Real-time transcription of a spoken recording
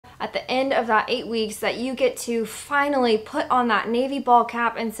at the end of that 8 weeks that you get to finally put on that Navy ball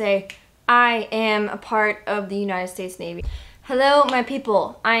cap and say, I am a part of the United States Navy. Hello, my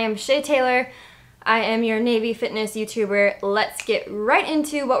people. I am Shae Taylor. I am your Navy fitness YouTuber. Let's get right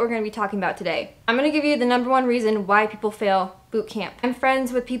into what we're going to be talking about today. I'm going to give you the #1 reason why people fail boot camp. I'm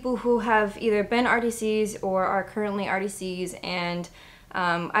friends with people who have either been RDCs or are currently RDCs, and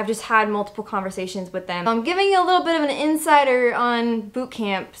I've just had multiple conversations with them. I'm giving you a little bit of an insider on boot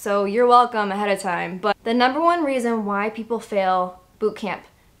camp, so you're welcome ahead of time. But the #1 reason why people fail boot camp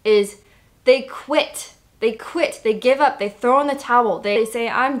is they quit. They quit, they give up, they throw in the towel, they say,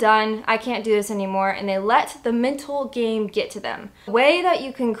 I'm done, I can't do this anymore, and they let the mental game get to them. The way that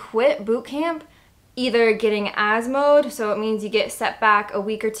you can quit boot camp, either getting AS mode, so it means you get set back a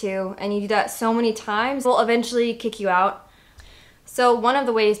week or two, and you do that so many times, will eventually kick you out. So one of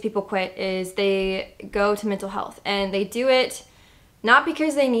the ways people quit is they go to mental health, and they do it not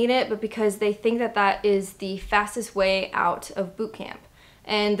because they need it, but because they think that that is the fastest way out of boot camp.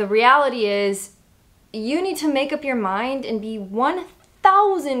 And the reality is, you need to make up your mind and be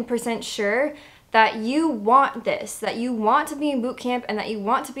 1000% sure that you want this, that you want to be in boot camp and that you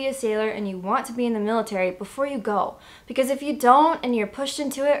want to be a sailor and you want to be in the military before you go. Because if you don't and you're pushed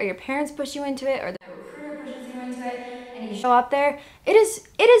into it, or your parents push you into it, or the recruiter pushes you into it, and you show up there, it is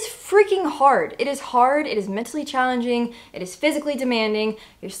freaking hard. It is hard, it is mentally challenging, it is physically demanding,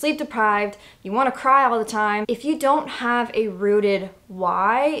 you're sleep deprived, you want to cry all the time. If you don't have a rooted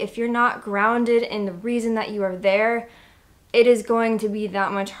why, if you're not grounded in the reason that you are there, it is going to be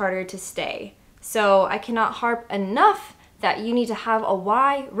that much harder to stay. So I cannot harp enough that you need to have a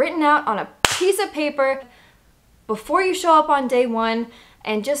why written out on a piece of paper before you show up on day one,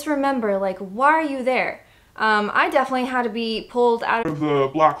 and just remember, like, why are you there? I definitely had to be pulled out of the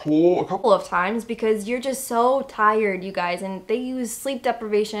black hole a couple of times because you're just so tired, you guys, and they use sleep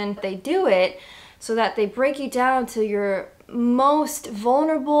deprivation. They do it so that they break you down to your most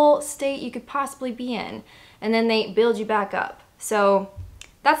vulnerable state you could possibly be in, and then they build you back up. So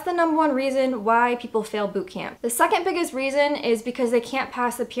that's the #1 reason why people fail boot camp. The second biggest reason is because they can't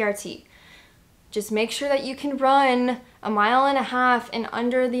pass the PRT. Just make sure that you can run 1.5 miles in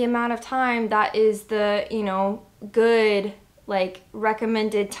under the amount of time that is the, you know, good, like,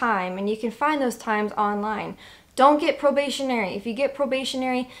 recommended time. And you can find those times online. Don't get probationary. If you get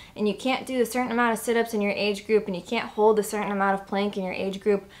probationary and you can't do a certain amount of sit-ups in your age group and you can't hold a certain amount of plank in your age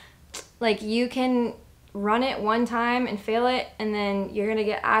group, like, you can run it one time and fail it, and then you're gonna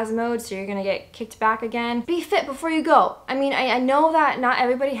get AS mode, so you're gonna get kicked back again. Be fit before you go. I mean, I know that not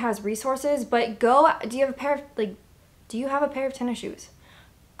everybody has resources, but go. Do you have a pair of tennis shoes?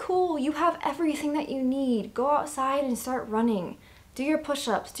 Cool, you have everything that you need. Go outside and start running. Do your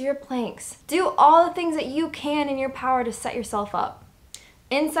push-ups, do your planks. Do all the things that you can in your power to set yourself up.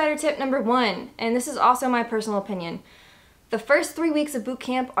 Insider tip #1, and this is also my personal opinion. The first 3 weeks of boot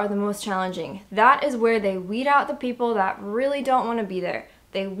camp are the most challenging. That is where they weed out the people that really don't want to be there.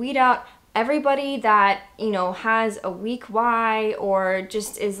 They weed out everybody that, you know, has a weak why, or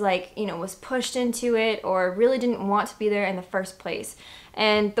just is like, you know, was pushed into it, or really didn't want to be there in the first place.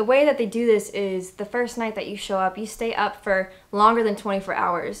 And the way that they do this is the first night that you show up, you stay up for longer than 24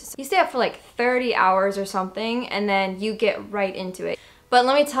 hours. You stay up for like 30 hours or something, and then you get right into it. But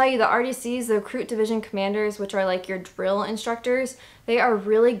let me tell you, the RDCs, the Recruit Division Commanders, which are like your drill instructors, they are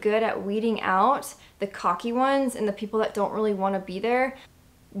really good at weeding out the cocky ones and the people that don't really want to be there.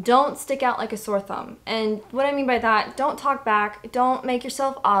 Don't stick out like a sore thumb. And what I mean by that, don't talk back, don't make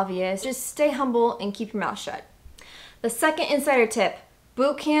yourself obvious, just stay humble and keep your mouth shut. The second insider tip,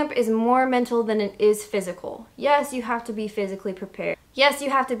 boot camp is more mental than it is physical. Yes, you have to be physically prepared. Yes, you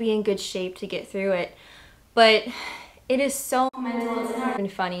have to be in good shape to get through it, but it is so mental, it's not even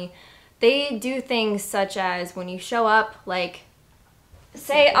funny. They do things such as when you show up, like,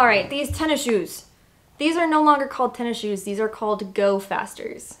 say, all right, these tennis shoes. These are no longer called tennis shoes, these are called Go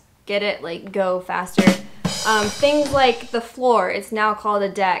Fasters. Get it? Like, go faster. Things like the floor, it's now called a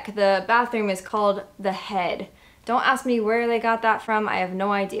deck. The bathroom is called the head. Don't ask me where they got that from, I have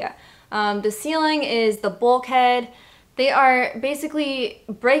no idea. The ceiling is the bulkhead. They are basically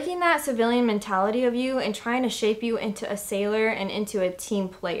breaking that civilian mentality of you and trying to shape you into a sailor and into a team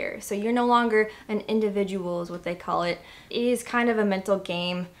player. So you're no longer an individual is what they call it. It is kind of a mental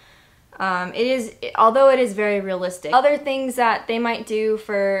game. Although it is very realistic. Other things that they might do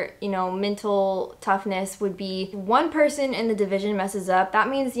for, you know, mental toughness would be one person in the division messes up, that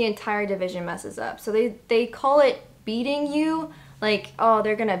means the entire division messes up. So they call it beating you, like, oh,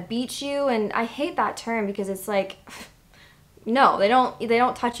 they're gonna beat you, and I hate that term because it's like, no, they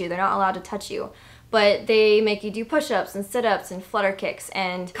don't touch you. They're not allowed to touch you. but they make you do push-ups and sit-ups and flutter kicks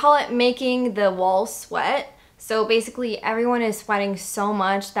and call it making the walls sweat. So basically everyone is sweating so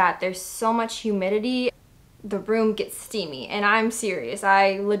much that there's so much humidity, the room gets steamy. And I'm serious,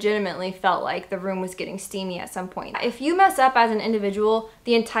 I legitimately felt like the room was getting steamy at some point. If you mess up as an individual,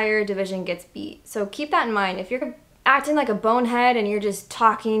 the entire division gets beat. So keep that in mind. If you're acting like a bonehead and you're just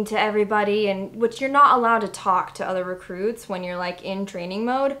talking to everybody, and which you're not allowed to talk to other recruits when you're like in training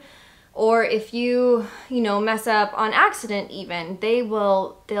mode, or if you mess up on accident even,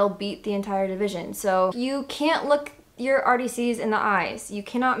 they'll beat the entire division. So you can't look your RDCs in the eyes. You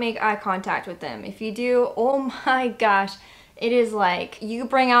cannot make eye contact with them. If you do, oh my gosh, it is like you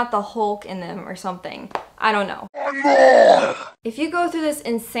bring out the Hulk in them or something. I don't know. If you go through this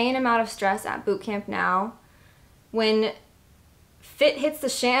insane amount of stress at boot camp now, when fit hits the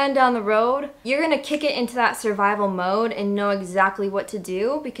shan down the road, you're gonna kick it into that survival mode and know exactly what to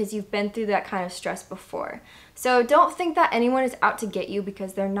do because you've been through that kind of stress before. So don't think that anyone is out to get you,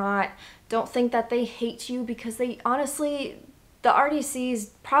 because they're not. Don't think that they hate you, because they honestly, the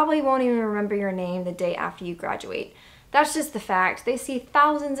RDCs probably won't even remember your name the day after you graduate. That's just the fact. They see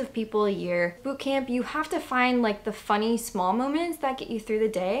thousands of people a year. Boot camp, you have to find like the funny small moments that get you through the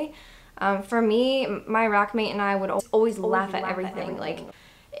day. For me, my rackmate and I would always laugh at everything. Like,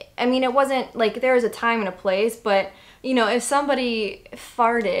 I mean, it wasn't like there was a time and a place, but if somebody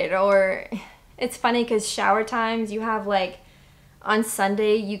farted, or it's funny because shower times, you have like on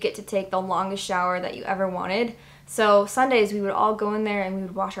Sunday, you get to take the longest shower that you ever wanted. So Sundays we would all go in there and we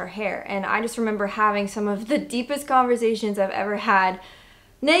would wash our hair. And I just remember having some of the deepest conversations I've ever had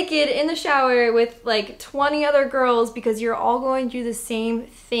naked in the shower with like 20 other girls, because you're all going through the same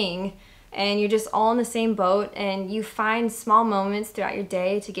thing and you're just all in the same boat, and you find small moments throughout your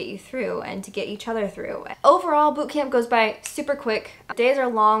day to get you through and to get each other through. Overall, boot camp goes by super quick. Days are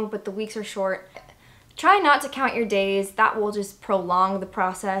long, but the weeks are short. Try not to count your days. That will just prolong the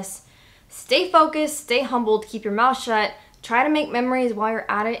process. Stay focused, stay humbled, keep your mouth shut. Try to make memories while you're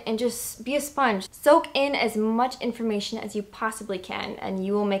at it, and just be a sponge. Soak in as much information as you possibly can, and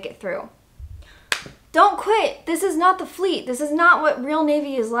you will make it through. Don't quit. This is not the fleet. This is not what real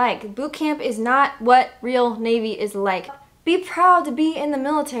Navy is like. Boot camp is not what real Navy is like. Be proud to be in the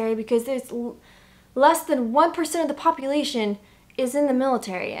military, because there's less than 1% of the population is in the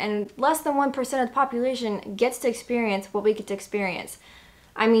military, and less than 1% of the population gets to experience what we get to experience.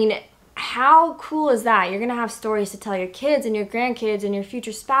 I mean, how cool is that? You're gonna have stories to tell your kids and your grandkids and your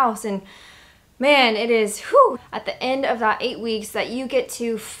future spouse, and man, it is, whew, at the end of that 8 weeks that you get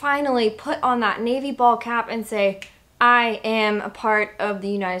to finally put on that Navy ball cap and say, I am a part of the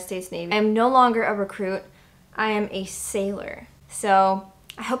United States Navy. I am no longer a recruit. I am a sailor. So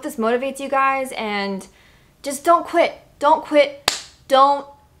I hope this motivates you guys, and just don't quit. Don't quit. Don't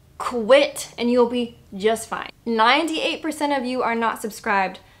quit, and you'll be just fine. 98% of you are not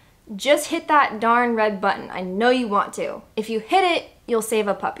subscribed. Just hit that darn red button. I know you want to. If you hit it, you'll save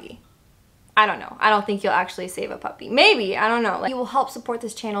a puppy. I don't know. I don't think you'll actually save a puppy. Maybe, I don't know. Like, you will help support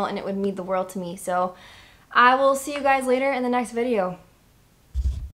this channel, and it would mean the world to me. So I will see you guys later in the next video.